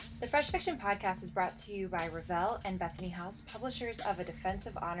The Fresh Fiction Podcast is brought to you by Revell and Bethany House, publishers of A Defense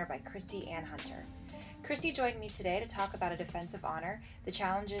of Honor by Kristi Ann Hunter. Kristi joined me today to talk about A Defense of Honor, the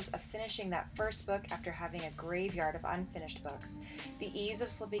challenges of finishing that first book after having a graveyard of unfinished books, the ease of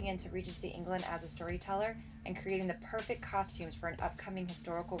slipping into Regency England as a storyteller, and creating the perfect costumes for an upcoming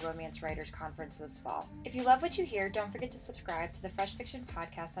historical romance writers conference this fall. If you love what you hear, don't forget to subscribe to the Fresh Fiction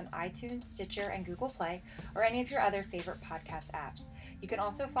Podcast on iTunes, Stitcher, and Google Play, or any of your other favorite podcast apps. You can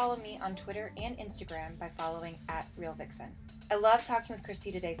also follow me on Twitter and Instagram by following @RealVixen. I love talking with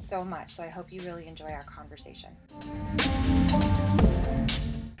Kristi today so much, so I hope you really enjoy our conversation.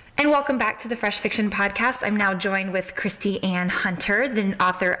 And welcome back to the Fresh Fiction Podcast. I'm now joined with Kristi Ann Hunter, the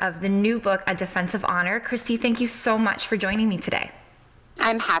author of the new book, A Defense of Honor. Kristi, thank you so much for joining me today.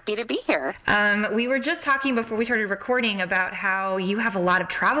 I'm happy to be here. We were just talking before we started recording about how you have a lot of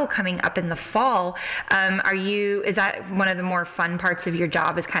travel coming up in the fall. Is that one of the more fun parts of your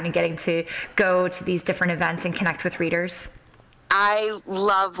job, is kind of getting to go to these different events and connect with readers? I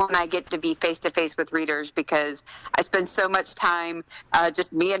love when I get to be face-to-face with readers because I spend so much time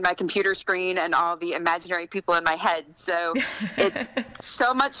just me and my computer screen and all the imaginary people in my head. So it's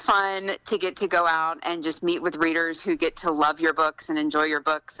so much fun to get to go out and just meet with readers who get to love your books and enjoy your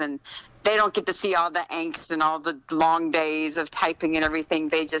books. And they don't get to see all the angst and all the long days of typing and everything.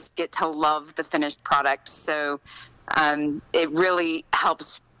 They just get to love the finished product. So it really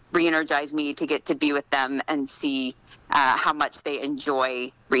helps re-energize me to get to be with them and see how much they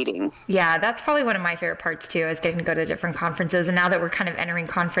enjoy reading. Yeah, that's probably one of my favorite parts too, is getting to go to different conferences. And now that we're kind of entering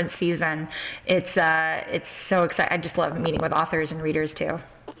conference season, it's so exciting. I just love meeting with authors and readers too.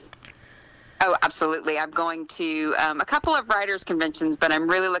 Oh, absolutely. I'm going to a couple of writers' conventions, but I'm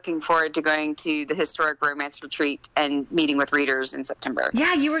really looking forward to going to the Historic Romance Retreat and meeting with readers in September.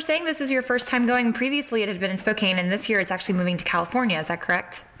 Yeah, you were saying this is your first time going. Previously, it had been in Spokane, and this year it's actually moving to California. Is that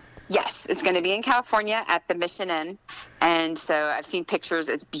correct? Yes, it's going to be in California at the Mission Inn. And so I've seen pictures.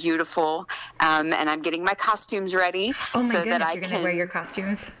 It's beautiful. And I'm getting my costumes ready. Oh, my goodness, you're going to wear your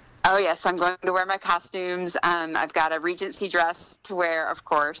costumes? Oh, yes, I'm going to wear my costumes. I've got a Regency dress to wear, of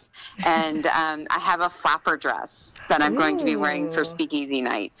course. And I have a flapper dress that I'm going to be wearing for Speakeasy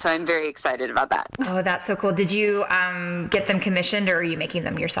night. So I'm very excited about that. Oh, that's so cool. Did you get them commissioned, or are you making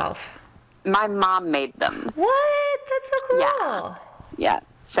them yourself? My mom made them. What? That's so cool. Yeah.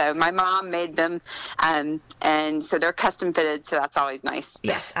 So my mom made them, and so they're custom fitted, so that's always nice.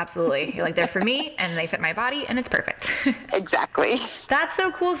 Yes, absolutely. You're like, they're for me, and they fit my body, and it's perfect. Exactly. That's so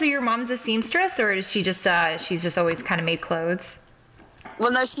cool. So your mom's a seamstress, or is she just, she's just always kind of made clothes?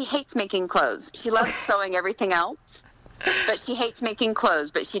 Well, no, she hates making clothes. She loves sewing everything else, but she hates making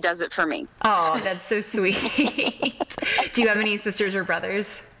clothes, but she does it for me. Oh, that's so sweet. Do you have any sisters or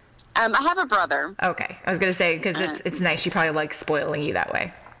brothers? I have a brother. Okay. I was going to say, because it's nice. She probably likes spoiling you that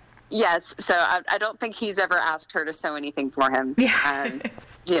way. Yes. So I don't think he's ever asked her to sew anything for him. Yeah.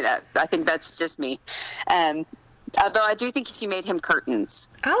 I think that's just me. Although I do think she made him curtains.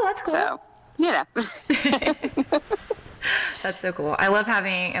 Oh, that's cool. So, That's so cool. I love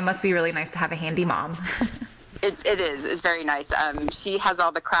it must be really nice to have a handy mom. It is. It's very nice. She has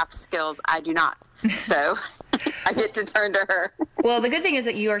all the craft skills. I do not. So I get to turn to her. Well, the good thing is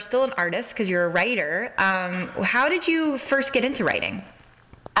that you are still an artist because you're a writer. How did you first get into writing?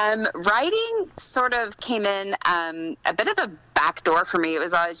 Writing sort of came in a bit of a backdoor for me. It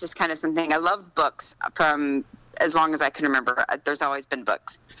was always just kind of something. I loved books from as long as I can remember. There's always been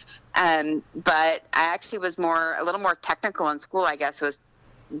books. But I actually was a little more technical in school, I guess. It was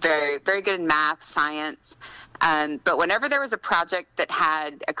very, very good in math, science. But whenever there was a project that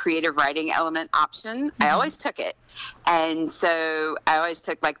had a creative writing element option, I always took it. And so I always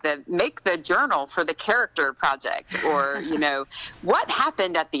took make the journal for the character project, or, what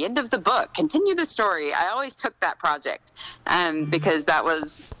happened at the end of the book, continue the story. I always took that project because that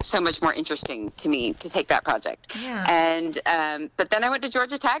was so much more interesting to me to take that project. Yeah. And but then I went to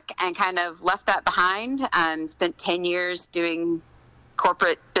Georgia Tech and kind of left that behind. Spent 10 years doing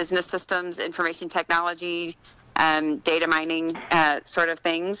corporate business systems, information technology, data mining sort of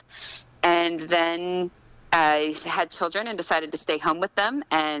things. And then I had children and decided to stay home with them,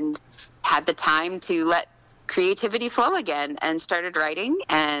 and had the time to let creativity flow again, and started writing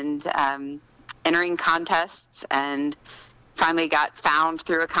and entering contests, and finally got found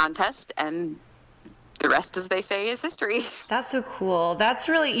through a contest, and the rest, as they say, is history. That's so cool. That's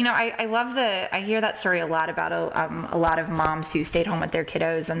really, I love I hear that story a lot about a lot of moms who stayed home with their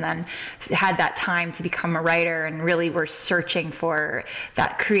kiddos and then had that time to become a writer and really were searching for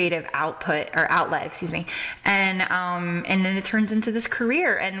that creative outlet, excuse me. And then it turns into this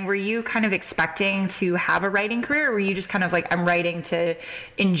career. And were you kind of expecting to have a writing career, or were you just kind of like, I'm writing to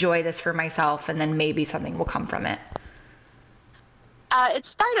enjoy this for myself and then maybe something will come from it? It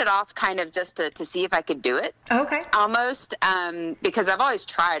started off kind of just to see if I could do it. Okay. Almost, because I've always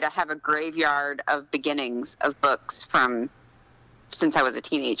tried. I have a graveyard of beginnings of books since I was a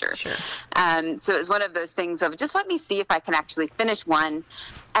teenager. Sure. So it was one of those things of just let me see if I can actually finish one.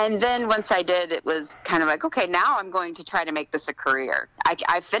 And then once I did, it was kind of like, okay, now I'm going to try to make this a career.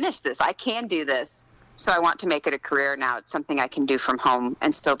 I finished this. I can do this. So I want to make it a career now. It's something I can do from home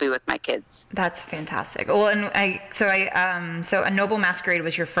and still be with my kids. That's fantastic. Well, and so A Noble Masquerade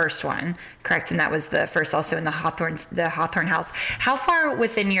was your first one, correct? And that was the first also in the Hawthorne House. How far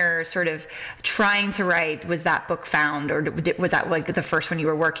within your sort of trying to write was that book found, or was that like the first one you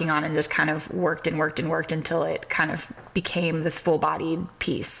were working on and just kind of worked until it kind of became this full-bodied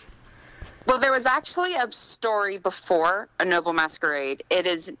piece? Well, there was actually a story before A Noble Masquerade.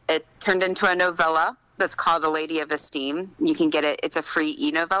 It turned into a novella that's called A Lady of Esteem. You can get it. It's a free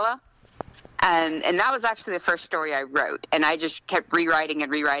e-novella. And that was actually the first story I wrote. And I just kept rewriting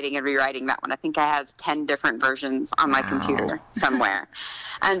that one. I think I have 10 different versions on my computer somewhere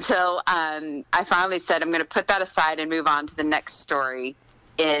until I finally said, I'm going to put that aside and move on to the next story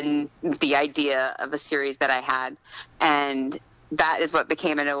in the idea of a series that I had. And that is what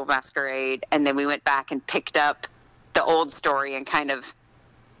became A Noble Masquerade. And then we went back and picked up the old story and kind of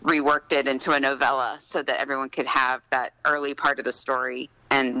reworked it into a novella so that everyone could have that early part of the story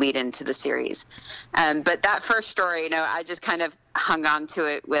and lead into the series. But that first story, I just kind of hung on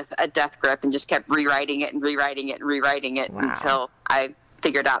to it with a death grip and just kept rewriting it until I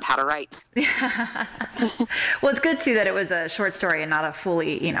figured out how to write. Well, it's good too that it was a short story and not a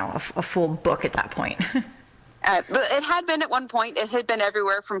fully, a full book at that point. But it had been at one point. It had been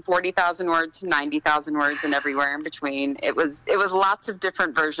everywhere from 40,000 words to 90,000 words and everywhere in between. It was lots of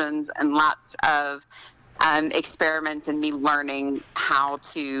different versions and lots of experiments and me learning how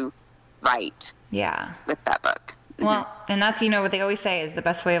to write. Yeah. With that book. Well, and that's, what they always say is the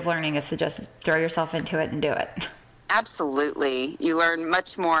best way of learning is to just throw yourself into it and do it. Absolutely. You learn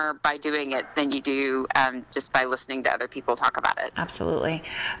much more by doing it than you do just by listening to other people talk about it. Absolutely.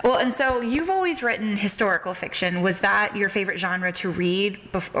 Well, and so you've always written historical fiction. Was that your favorite genre to read,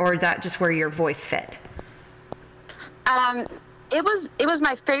 or that just where your voice fit? It was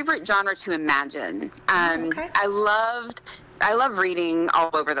my favorite genre to imagine. Okay. I love reading all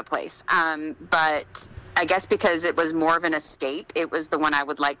over the place. But I guess because it was more of an escape, it was the one I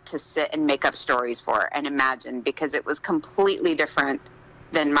would like to sit and make up stories for and imagine, because it was completely different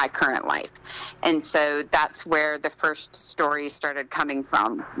than my current life. And so that's where the first stories started coming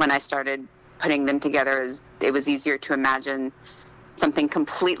from. When I started putting them together, it was easier to imagine something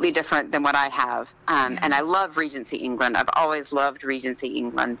completely different than what I have. And I love Regency England. I've always loved Regency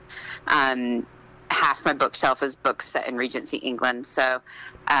England. Half my bookshelf is books set in Regency England. So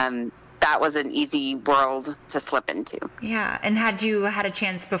that was an easy world to slip into. Yeah. And had you had a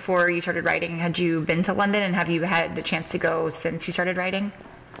chance before you started writing, had you been to London, and have you had a chance to go since you started writing?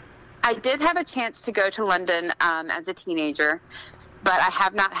 I did have a chance to go to London as a teenager, but I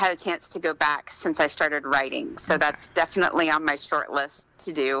have not had a chance to go back since I started writing. So that's definitely on my short list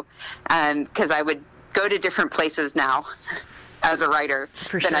to do, because I would go to different places now as a writer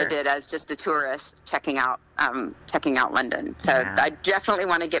than I did as just a tourist checking out London. So yeah. I definitely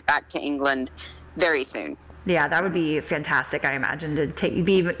want to get back to England very soon. Yeah, that would be fantastic, I imagine, to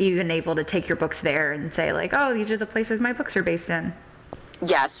be even able to take your books there and say, like, oh, these are the places my books are based in.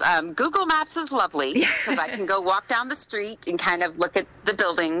 Yes, Google Maps is lovely because I can go walk down the street and kind of look at the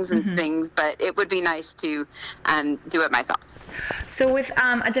buildings and things, but it would be nice to do it myself. So with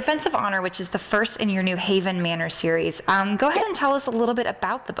A Defense of Honor, which is the first in your new Haven Manor series, go ahead and tell us a little bit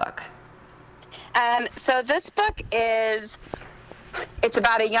about the book. So this book it's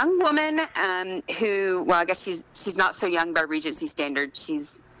about a young woman who, well, I guess she's not so young by Regency standards.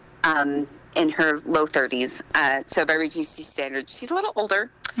 She's in her low 30s. So by Regency standards, she's a little older.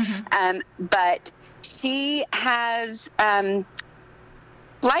 But she has,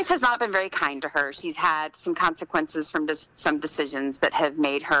 life has not been very kind to her. She's had some consequences from some decisions that have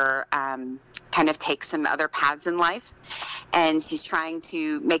made her kind of take some other paths in life. And she's trying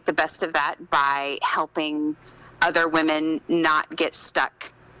to make the best of that by helping other women not get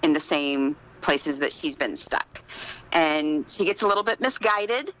stuck in the same places that she's been stuck. And she gets a little bit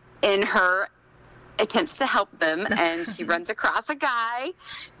misguided in her attempts to help them, and she runs across a guy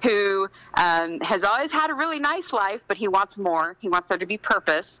who has always had a really nice life, but he wants more. He wants there to be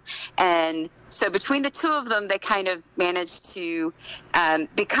purpose. And so between the two of them, they kind of manage to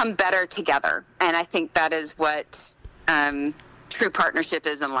become better together. And I think that is what true partnership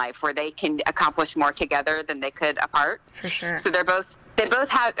is in life, where they can accomplish more together than they could apart. For sure. So they both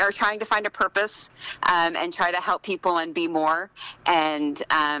are trying to find a purpose and try to help people and be more. And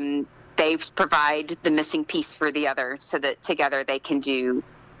they provide the missing piece for the other, so that together they can do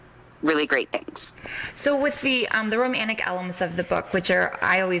really great things. So with the romantic elements of the book, which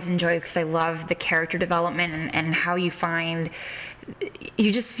I always enjoy because I love the character development and how you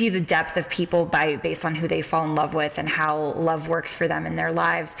just see the depth of people based on who they fall in love with and how love works for them in their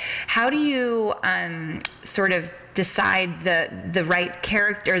lives. How do you sort of decide the right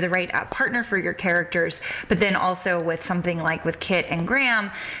character, the right partner for your characters, but then also with something like with Kit and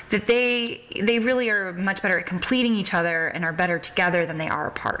Graham, that they really are much better at completing each other and are better together than they are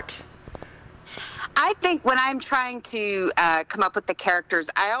apart? I think when I'm trying to come up with the characters,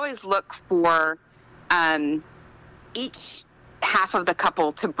 I always look for each half of the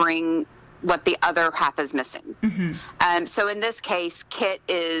couple to bring what the other half is missing. Mm-hmm. So in this case, Kit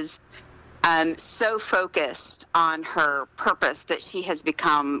is so focused on her purpose that she has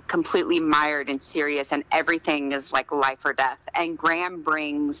become completely mired and serious, and everything is like life or death. And Graham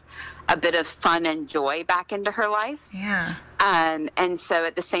brings a bit of fun and joy back into her life. Yeah. And so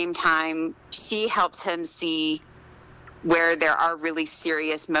at the same time, she helps him see where there are really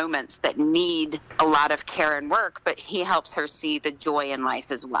serious moments that need a lot of care and work, but he helps her see the joy in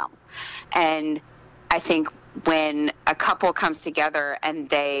life as well. And I think when a couple comes together and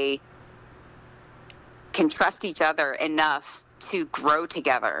they can trust each other enough to grow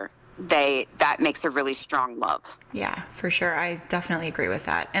together, that makes a really strong love. Yeah, for sure. I definitely agree with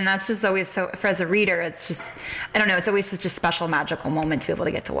that. And that's just always so, for as a reader, it's just, I don't know, it's always such a special, magical moment to be able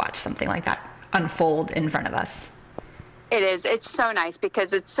to get to watch something like that unfold in front of us. It is. It's so nice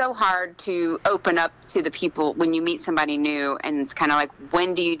because it's so hard to open up to the people when you meet somebody new, and it's kind of like,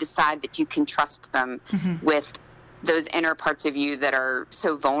 when do you decide that you can trust them mm-hmm. with those inner parts of you that are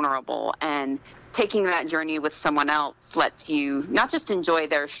so vulnerable? And taking that journey with someone else lets you not just enjoy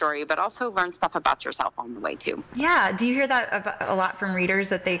their story, but also learn stuff about yourself on the way too. Yeah. Do you hear that a lot from readers,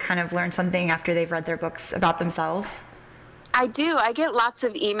 that they kind of learn something after they've read their books about themselves? I do. I get lots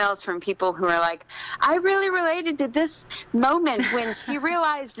of emails from people who are like, I really related to this moment when she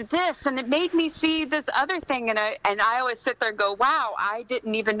realized this, and it made me see this other thing. And I always sit there and go, wow, I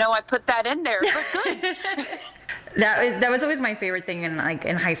didn't even know I put that in there, but good. That was always my favorite thing in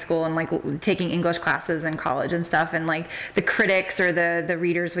high school and like taking English classes in college and stuff, and like the critics or the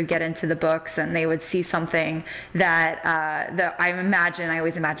readers would get into the books and they would see something that I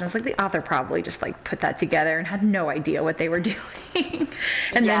always imagine, it's like the author probably just like put that together and had no idea what they were doing.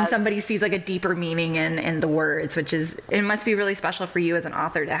 And yes. Then somebody sees like a deeper meaning in the words, it must be really special for you as an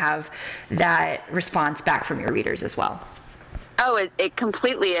author to have that response back from your readers as well. Oh, it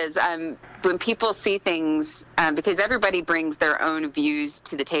completely is. When people see things, because everybody brings their own views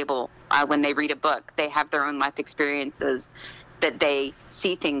to the table when they read a book, they have their own life experiences that they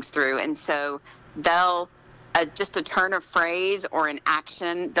see things through. And so they'll, just a turn of phrase or an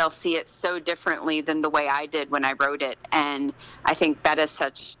action, they'll see it so differently than the way I did when I wrote it. And I think that is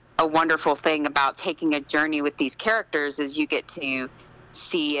such a wonderful thing about taking a journey with these characters, is you get to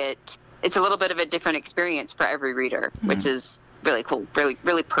see it. It's a little bit of a different experience for every reader, mm-hmm. which is really cool, really,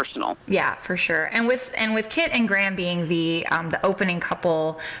 really personal. Yeah, for sure. And with Kit and Graham being the opening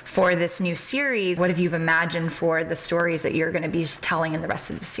couple for this new series, what have you imagined for the stories that you're going to be telling in the rest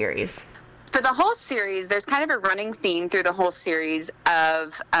of the series? For the whole series, there's kind of a running theme through the whole series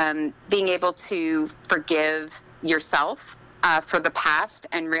of being able to forgive yourself for the past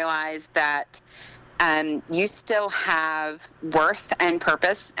and realize that you still have worth and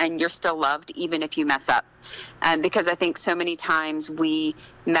purpose, and you're still loved even if you mess up. Because I think so many times we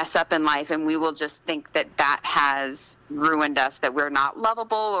mess up in life and we will just think that has ruined us, that we're not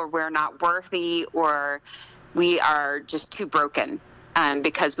lovable or we're not worthy or we are just too broken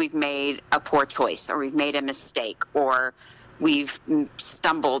because we've made a poor choice or we've made a mistake or we've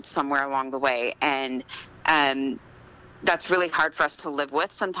stumbled somewhere along the way. And that's really hard for us to live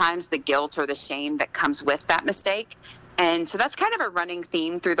with sometimes, the guilt or the shame that comes with that mistake. And so that's kind of a running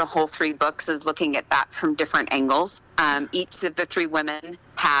theme through the whole 3 books, is looking at that from different angles. Each of the 3 women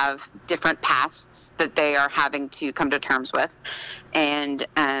have different pasts that they are having to come to terms with. And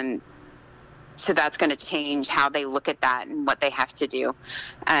so that's going to change how they look at that and what they have to do.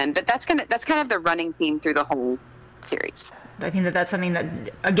 But that's kind of the running theme through the whole series. I think that that's something that,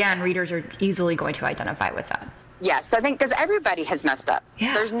 again, readers are easily going to identify with that. Yes, I think because everybody has messed up.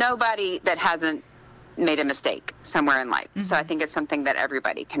 Yeah. There's nobody that hasn't made a mistake somewhere in life. So I think it's something that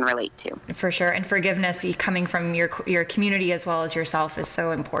everybody can relate to. For sure. And forgiveness coming from your community as well as yourself is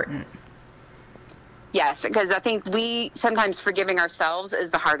so important. Yes, because I think we sometimes forgiving ourselves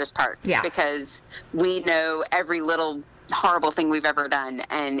is the hardest part. Yeah. Because we know every little horrible thing we've ever done,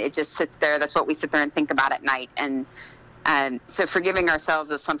 and it just sits there. That's what we sit there and think about at night. And so forgiving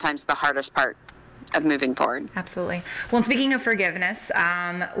ourselves is sometimes the hardest part of moving forward. Absolutely. Well, and speaking of forgiveness,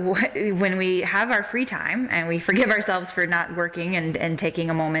 when we have our free time and we forgive ourselves for not working and taking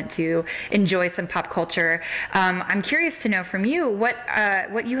a moment to enjoy some pop culture, I'm curious to know from you what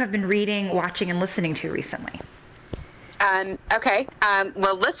you have been reading, watching, and listening to recently. Okay.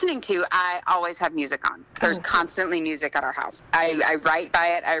 Well, listening to, I always have music on. There's constantly music at our house. I write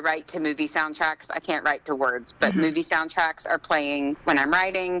by it. I write to movie soundtracks. I can't write to words, but movie soundtracks are playing when I'm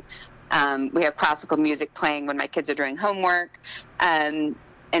writing. We have classical music playing when my kids are doing homework. And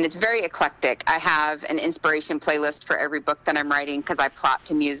it's very eclectic. I have an inspiration playlist for every book that I'm writing because I plot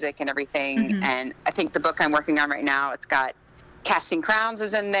to music and everything. And I think the book I'm working on right now, it's got Casting Crowns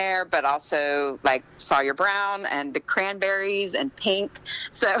is in there, but also like Sawyer Brown and the Cranberries and Pink.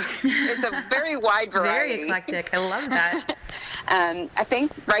 So it's a very wide variety. Very eclectic. I love that. I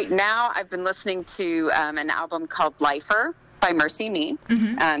think right now I've been listening to an album called Lifer by Mercy Me,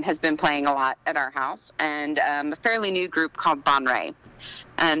 has been playing a lot at our house, and a fairly new group called Bon Ray.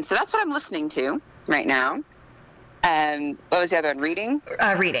 So that's what I'm listening to right now. What was the other one? Reading?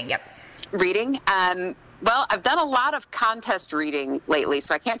 Reading, yep. Reading. Well, I've done a lot of contest reading lately,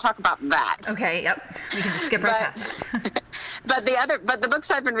 so I can't talk about that. Okay, yep. We can just skip right past it. But the books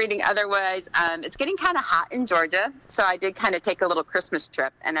I've been reading otherwise, it's getting kind of hot in Georgia, so I did kind of take a little Christmas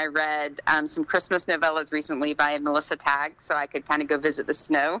trip, and I read some Christmas novellas recently by Melissa Tagg, so I could kind of go visit the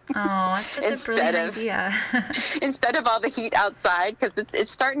snow. Oh, that's such a brilliant idea. Instead of all the heat outside, because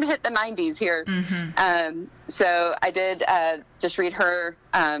it's starting to hit the 90s here. So I did just read her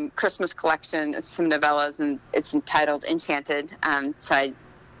Christmas collection. It's some novellas, and it's entitled Enchanted. So I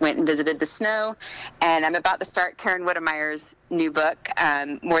went and visited the snow, and I'm about to start Karen Whittemeyer's new book,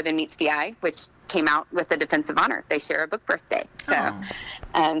 More Than Meets the Eye, which came out with the Defense of Honor. They share a book birthday. So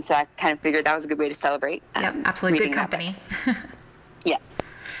so I kind of figured that was a good way to celebrate. Yep, absolutely. Good company. Yes.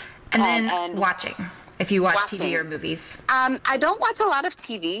 And then watching. If you watch watching. TV or movies. I don't watch a lot of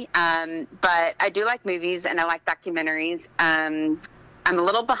TV, but I do like movies and I like documentaries. I'm a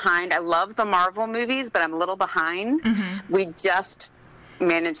little behind. I love the Marvel movies, but I'm a little behind. We just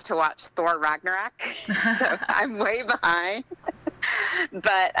managed to watch Thor Ragnarok, so I'm way behind.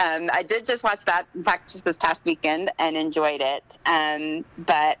 But I did just watch that, in fact, just this past weekend, and enjoyed it.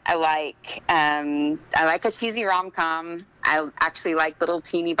 But I like a cheesy rom-com. I actually like little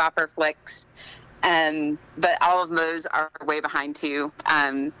teeny bopper flicks. But all of those are way behind too,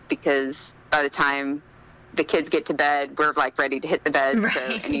 because by the time the kids get to bed, we're like ready to hit the bed.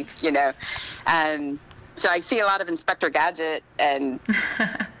 Right. So, so I see a lot of Inspector Gadget, and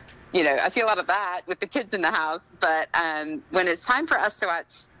I see a lot of that with the kids in the house. But when it's time for us to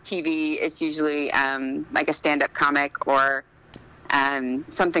watch TV, it's usually like a stand-up comic or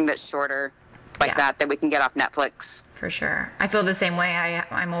something that's shorter, like that we can get off Netflix. For sure. I feel the same way.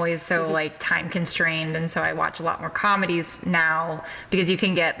 I'm always so like time constrained, and so I watch a lot more comedies now because you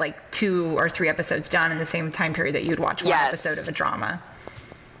can get like 2 or 3 episodes done in the same time period that you'd watch one episode of a drama.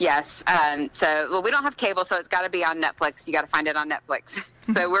 Yes. So we don't have cable, so it's got to be on Netflix. You got to find it on Netflix.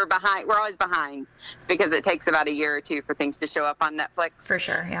 So we're behind. We're always behind because it takes about a year or 2 for things to show up on Netflix. For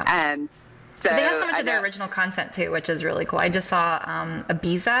sure. Yeah. So they have so much of their original content too, which is really cool. I just saw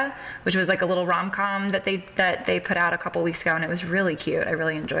Ibiza, which was like a little rom-com that they put out a couple weeks ago, and it was really cute. I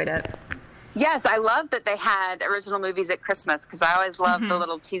really enjoyed it. Yes, I love that they had original movies at Christmas because I always love the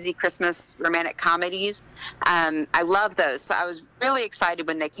little cheesy Christmas romantic comedies. I love those. So I was really excited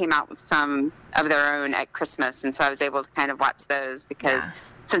when they came out with some of their own at Christmas, and so I was able to kind of watch those because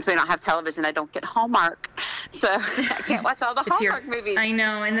since we don't have television, I don't get Hallmark. So I can't watch all the Hallmark movies. I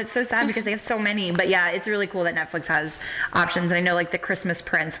know, and it's so sad because they have so many. But yeah, it's really cool that Netflix has options. And I know like The Christmas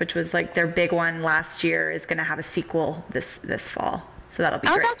Prince, which was like their big one last year, is going to have a sequel this fall. So that'll be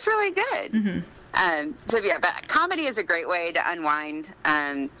great. Oh, that's really good. But comedy is a great way to unwind.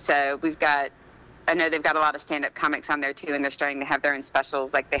 So I know they've got a lot of stand-up comics on there too, and they're starting to have their own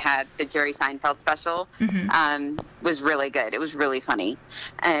specials. Like they had the Jerry Seinfeld special, was really good. It was really funny,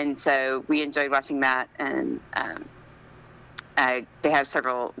 and so we enjoyed watching that. And they have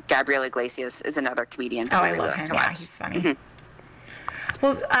several. Gabriel Iglesias is another comedian. I love him. Yeah, he's funny.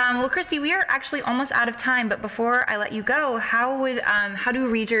 Well, Kristi, we are actually almost out of time. But before I let you go, how do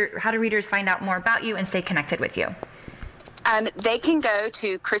readers find out more about you and stay connected with you? They can go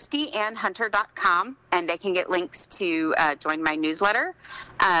to KristiAnnHunter.com and they can get links to join my newsletter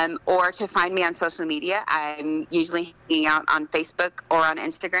or to find me on social media. I'm usually hanging out on Facebook or on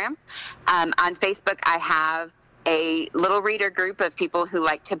Instagram. On Facebook, I have a little reader group of people who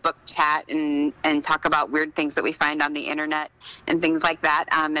like to book chat and talk about weird things that we find on the internet and things like that.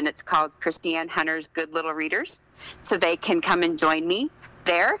 And it's called Kristi Ann Hunter's Good Little Readers. So they can come and join me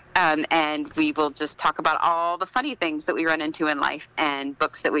there, and we will just talk about all the funny things that we run into in life and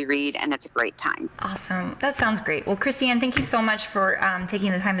books that we read, and it's a great time. Awesome. That sounds great. Well, Kristi Ann, thank you so much for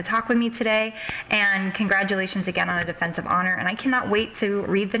taking the time to talk with me today, and congratulations again on A Defense of Honor, and I cannot wait to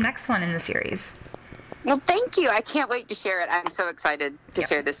read the next one in the series. Well, thank you. I can't wait to share it. I'm so excited to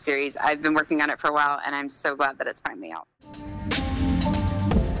share this series. I've been working on it for a while, and I'm so glad that it's finally out.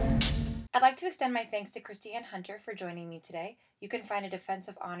 I'd like to extend my thanks to Kristi Ann Hunter for joining me today. You can find A Defense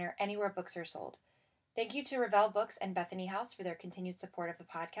of Honor anywhere books are sold. Thank you to Revell Books and Bethany House for their continued support of the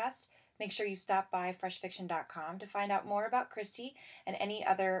podcast. Make sure you stop by freshfiction.com to find out more about Kristi and any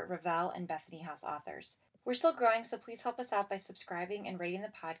other Revell and Bethany House authors. We're still growing, so please help us out by subscribing and rating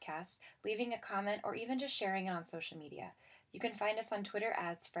the podcast, leaving a comment, or even just sharing it on social media. You can find us on Twitter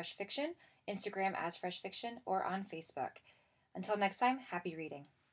as Fresh Fiction, Instagram as Fresh Fiction, or on Facebook. Until next time, happy reading.